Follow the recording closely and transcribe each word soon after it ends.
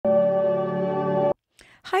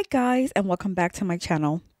Hi guys, and welcome back to my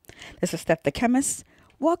channel. This is Steph the Chemist.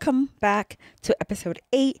 Welcome back to episode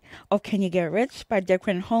 8 of Can You Get Rich by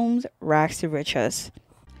Decorating Homes, Rags to Riches.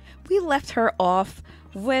 We left her off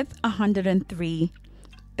with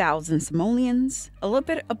 103,000 simoleons, a little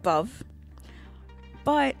bit above.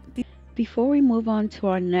 But before we move on to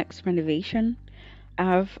our next renovation,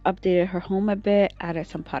 I've updated her home a bit, added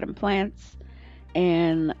some potted plants,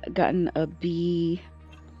 and gotten a bee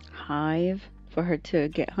hive for her to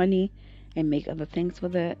get honey and make other things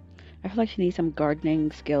with it. I feel like she needs some gardening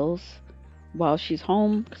skills while she's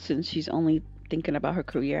home, since she's only thinking about her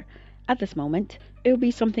career at this moment. It will be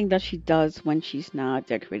something that she does when she's not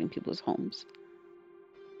decorating people's homes.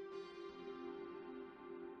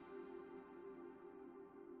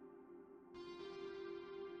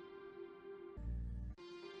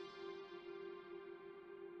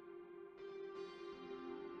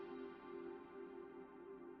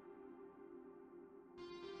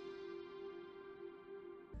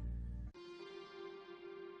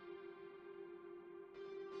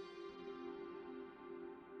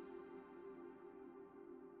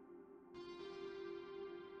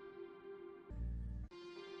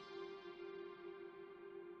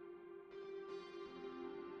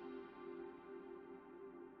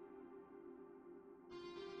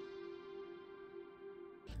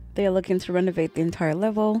 They're looking to renovate the entire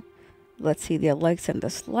level. Let's see their likes and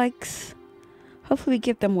dislikes. Hopefully we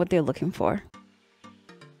give them what they're looking for.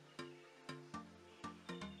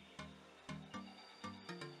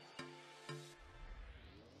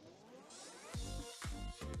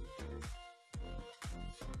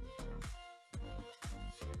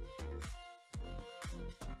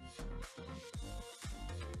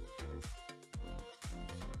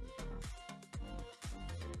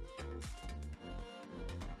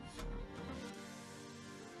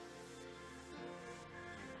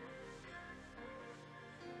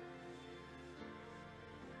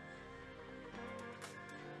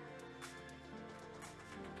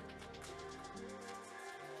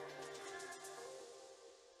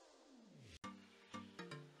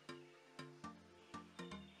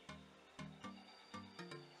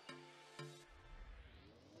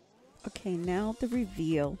 Okay, now the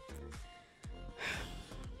reveal.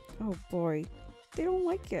 Oh boy, they don't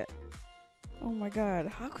like it. Oh my god,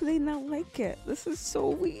 how could they not like it? This is so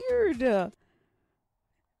weird.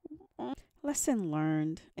 Lesson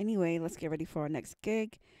learned. Anyway, let's get ready for our next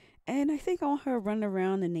gig. And I think I want her to run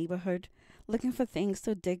around the neighborhood looking for things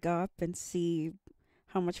to dig up and see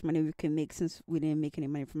how much money we can make, since we didn't make any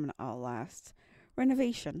money from our last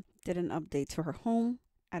renovation. Did an update to her home,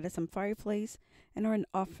 added some fireplace, and are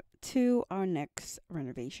off to our next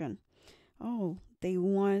renovation. Oh, they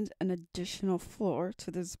want an additional floor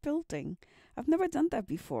to this building. I've never done that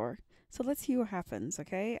before. So let's see what happens,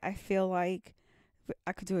 okay? I feel like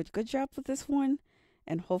I could do a good job with this one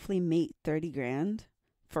and hopefully make 30 grand.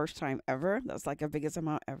 First time ever. That's like the biggest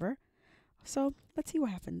amount ever. So let's see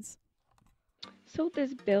what happens. So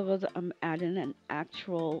this build, I'm adding an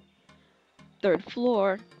actual third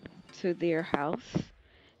floor to their house.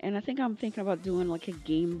 And I think I'm thinking about doing like a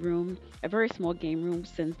game room, a very small game room,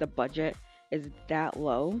 since the budget is that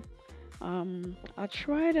low. I'll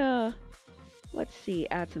try to, let's see,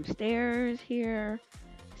 add some stairs here,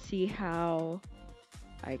 see how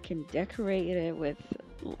I can decorate it with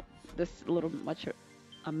this little much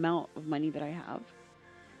amount of money that I have.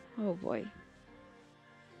 Oh boy.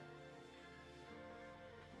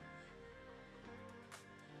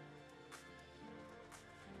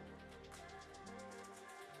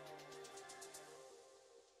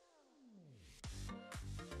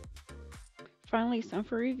 Finally, it's time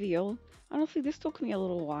for reveal. Honestly, this took me a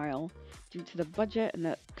little while due to the budget and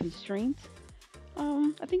the constraints.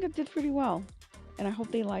 I think I did pretty well, and I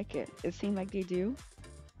hope they like it. It seemed like they do.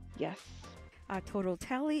 Yes. Our total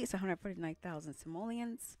tally is 149,000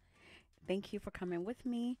 simoleons. Thank you for coming with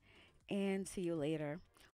me, and see you later.